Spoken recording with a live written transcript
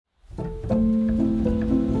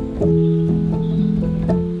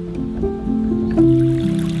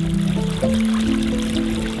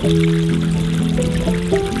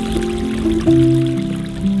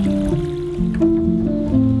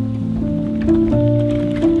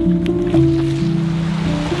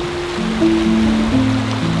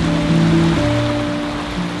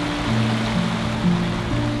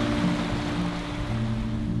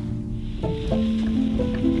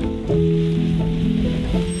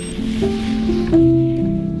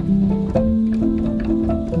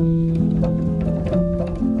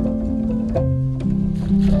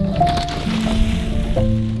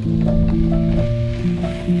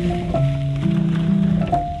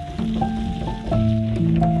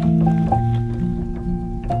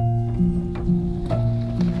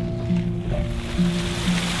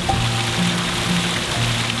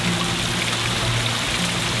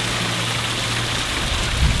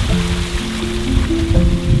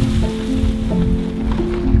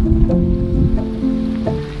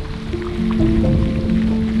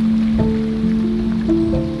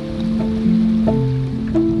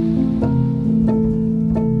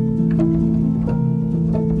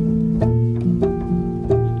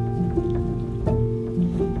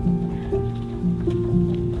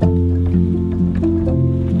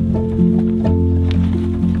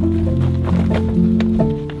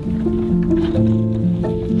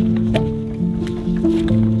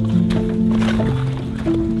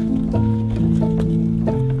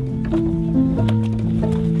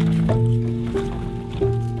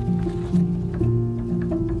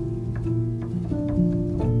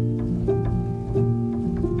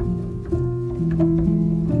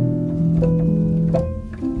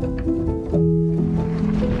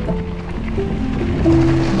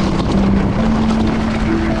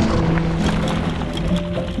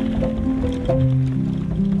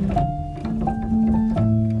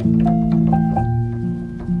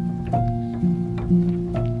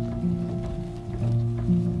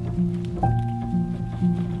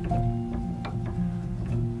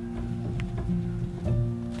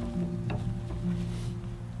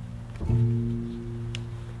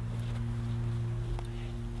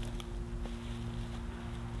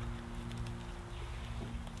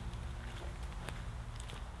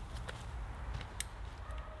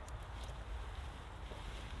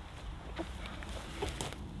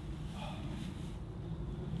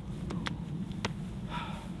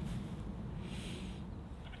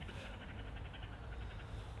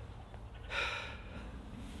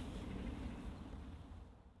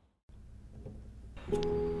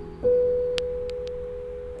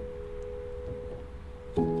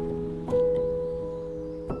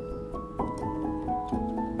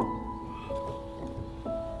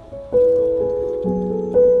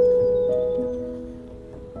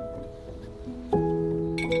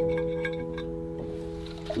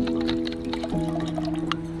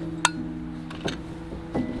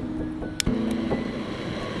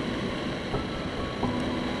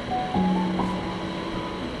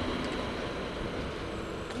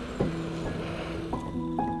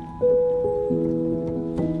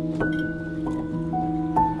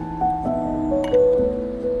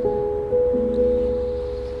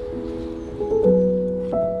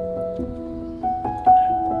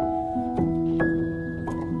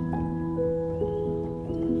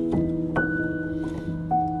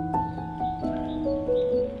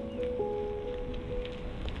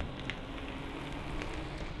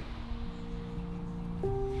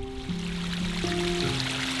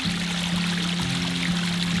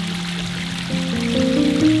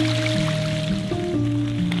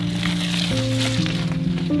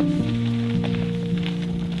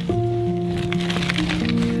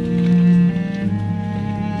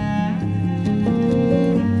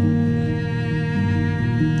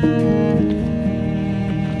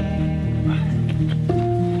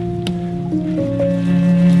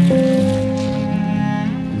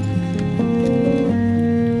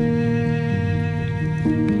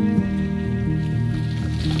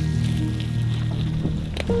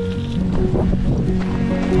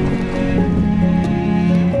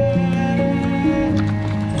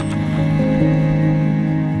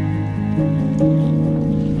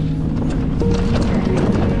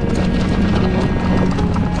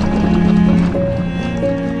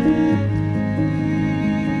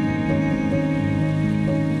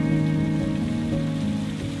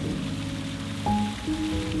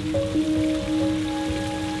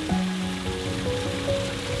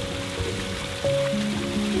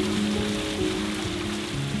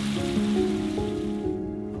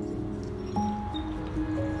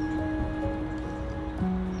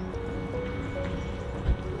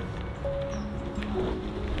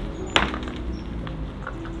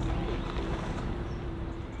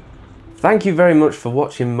Thank you very much for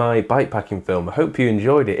watching my bikepacking film. I hope you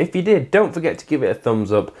enjoyed it. If you did, don't forget to give it a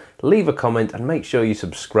thumbs up, leave a comment and make sure you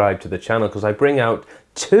subscribe to the channel because I bring out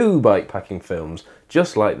 2 bikepacking films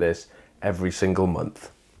just like this every single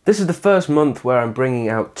month. This is the first month where I'm bringing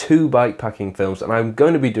out 2 bikepacking films and I'm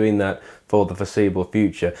going to be doing that for the foreseeable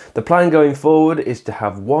future. The plan going forward is to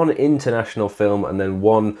have 1 international film and then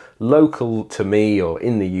 1 local to me or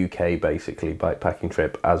in the UK basically bikepacking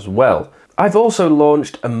trip as well. I've also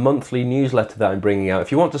launched a monthly newsletter that I'm bringing out.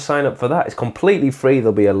 If you want to sign up for that, it's completely free.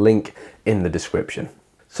 There'll be a link in the description.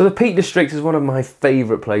 So the Peak District is one of my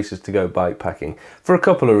favourite places to go bikepacking for a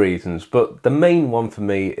couple of reasons, but the main one for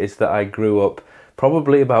me is that I grew up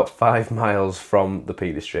probably about 5 miles from the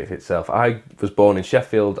Peak District itself. I was born in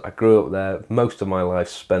Sheffield, I grew up there, most of my life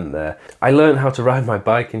spent there. I learned how to ride my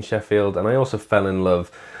bike in Sheffield and I also fell in love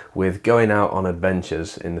with going out on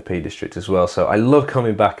adventures in the Peak District as well, so I love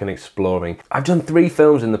coming back and exploring. I've done 3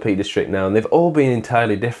 films in the Peak District now and they've all been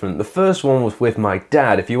entirely different. The first one was with my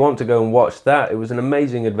dad. If you want to go and watch that, it was an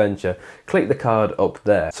amazing adventure. Click the card up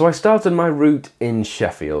there. So I started my route in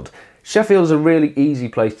Sheffield. Sheffield is a really easy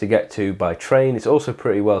place to get to by train. It's also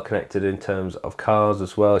pretty well connected in terms of cars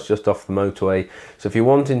as well. It's just off the motorway. So if you're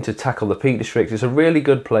wanting to tackle the Peak District, it's a really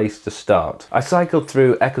good place to start. I cycled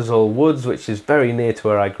through Eckersall Woods, which is very near to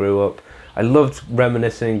where I grew up. I loved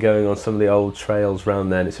reminiscing, going on some of the old trails around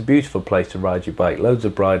there. And it's a beautiful place to ride your bike. Loads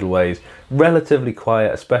of bridleways, relatively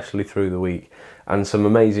quiet, especially through the week. And some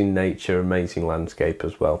amazing nature, amazing landscape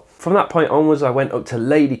as well. From that point onwards, I went up to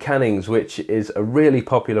Lady Canning's, which is a really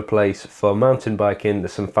popular place for mountain biking.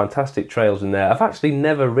 There's some fantastic trails in there. I've actually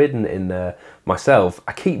never ridden in there myself.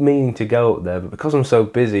 I keep meaning to go up there, but because I'm so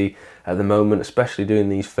busy at the moment, especially doing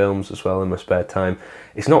these films as well in my spare time,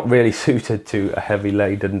 it's not really suited to a heavy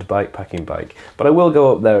laden bikepacking bike. But I will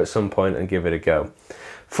go up there at some point and give it a go.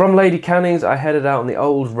 From Lady Canning's, I headed out on the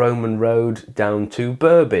old Roman road down to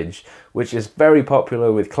Burbage, which is very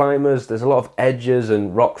popular with climbers. There's a lot of edges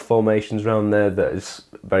and rock formations around there that is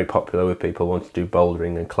very popular with people wanting to do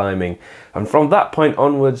bouldering and climbing. And from that point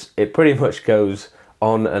onwards, it pretty much goes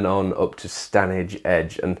on and on up to Stannage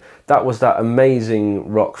Edge. And that was that amazing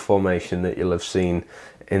rock formation that you'll have seen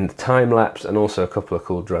in the time lapse and also a couple of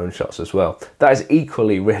cool drone shots as well. That is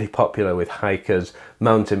equally really popular with hikers,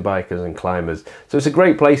 mountain bikers and climbers. So it's a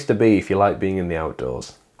great place to be if you like being in the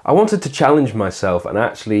outdoors. I wanted to challenge myself and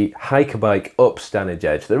actually hike a bike up Stannage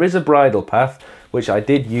Edge. There is a bridle path, which I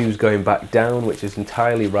did use going back down, which is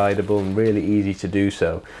entirely rideable and really easy to do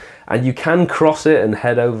so. And you can cross it and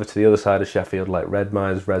head over to the other side of Sheffield like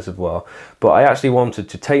Redmires Reservoir, but I actually wanted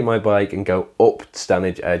to take my bike and go up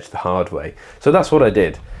Stannage Edge the hard way. So that's what I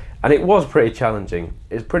did. And it was pretty challenging.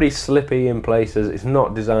 It's pretty slippy in places. It's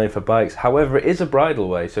not designed for bikes. However, it is a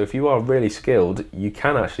bridleway, so if you are really skilled, you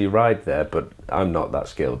can actually ride there, but I'm not that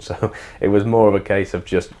skilled. So it was more of a case of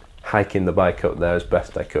just hiking the bike up there as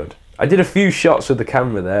best I could. I did a few shots with the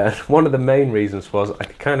camera there, and one of the main reasons was I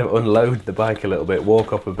could kind of unload the bike a little bit,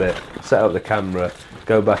 walk up a bit, set up the camera,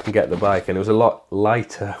 go back and get the bike, and it was a lot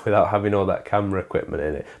lighter without having all that camera equipment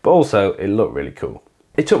in it. But also, it looked really cool.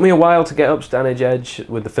 It took me a while to get up Stannage Edge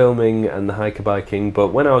with the filming and the hiker biking, but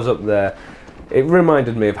when I was up there, it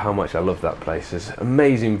reminded me of how much I love that place. There's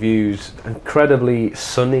amazing views, incredibly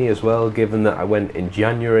sunny as well, given that I went in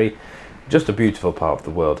January. Just a beautiful part of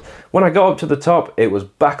the world. When I got up to the top, it was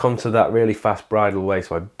back onto that really fast bridleway,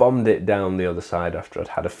 so I bombed it down the other side after I'd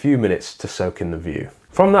had a few minutes to soak in the view.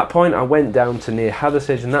 From that point, I went down to near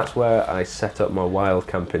Hathersage, and that's where I set up my wild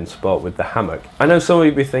camping spot with the hammock. I know some of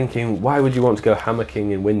you will be thinking, why would you want to go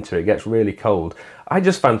hammocking in winter? It gets really cold. I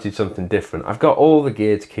just fancied something different. I've got all the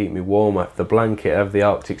gear to keep me warm. I have the blanket, I have the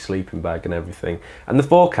Arctic sleeping bag and everything. And the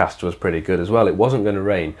forecast was pretty good as well. It wasn't going to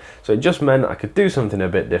rain. So it just meant I could do something a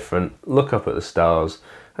bit different, look up at the stars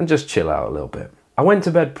and just chill out a little bit. I went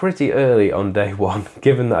to bed pretty early on day 1,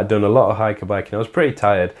 given that I'd done a lot of hiker biking. I was pretty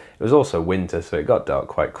tired. It was also winter, so it got dark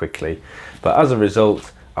quite quickly. But as a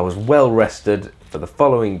result, I was well rested for the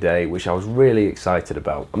following day, which I was really excited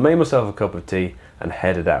about. I made myself a cup of tea and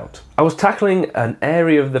headed out. I was tackling an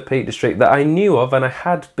area of the Peak District that I knew of and I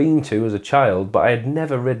had been to as a child, but I had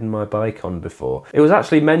never ridden my bike on before. It was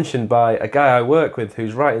actually mentioned by a guy I work with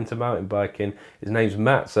who's right into mountain biking. His name's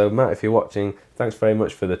Matt, so Matt, if you're watching, thanks very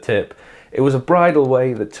much for the tip. It was a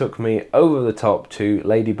bridleway that took me over the top to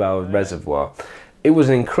Lady Bower Reservoir. It was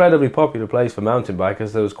an incredibly popular place for mountain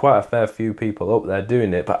bikers. There was quite a fair few people up there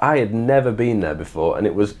doing it, but I had never been there before, and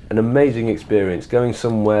it was an amazing experience going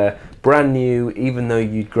somewhere brand new, even though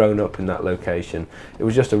you'd grown up in that location. It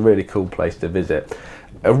was just a really cool place to visit.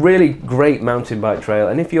 A really great mountain bike trail,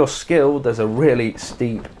 and if you're skilled, there's a really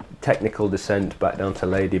steep technical descent back down to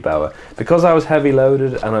Lady Bower. Because I was heavy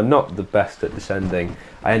loaded and I'm not the best at descending,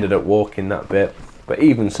 I ended up walking that bit, but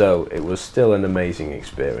even so, it was still an amazing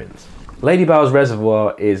experience. Lady Bower's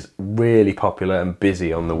reservoir is really popular and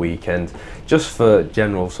busy on the weekend, just for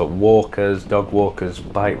general sort of walkers, dog walkers,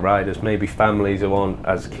 bike riders, maybe families who aren't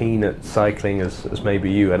as keen at cycling as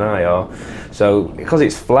maybe you and I are. So because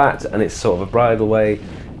it's flat and it's sort of a bridleway,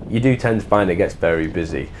 you do tend to find it gets very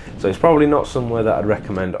busy. So it's probably not somewhere that I'd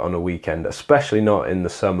recommend on a weekend, especially not in the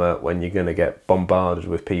summer when you're going to get bombarded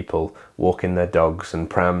with people walking their dogs and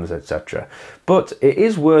prams, etc. But it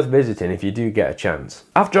is worth visiting if you do get a chance.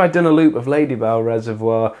 After I'd done a loop of Lady Bower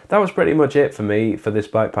Reservoir, that was pretty much it for me for this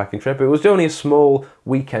bikepacking trip. It was only a small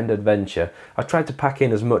weekend adventure. I tried to pack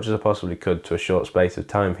in as much as I possibly could to a short space of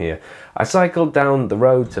time here. I cycled down the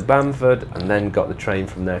road to Bamford and then got the train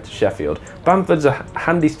from there to Sheffield. Bamford's a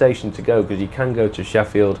handy station to go because you can go to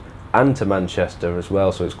Sheffield and to Manchester as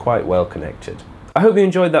well, so it's quite well connected. I hope you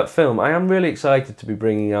enjoyed that film. I am really excited to be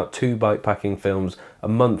bringing out 2 bikepacking films a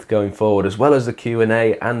month going forward, as well as the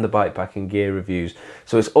Q&A and the bikepacking gear reviews.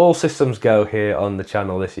 So it's all systems go here on the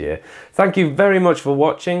channel this year. Thank you very much for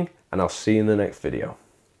watching, and I'll see you in the next video.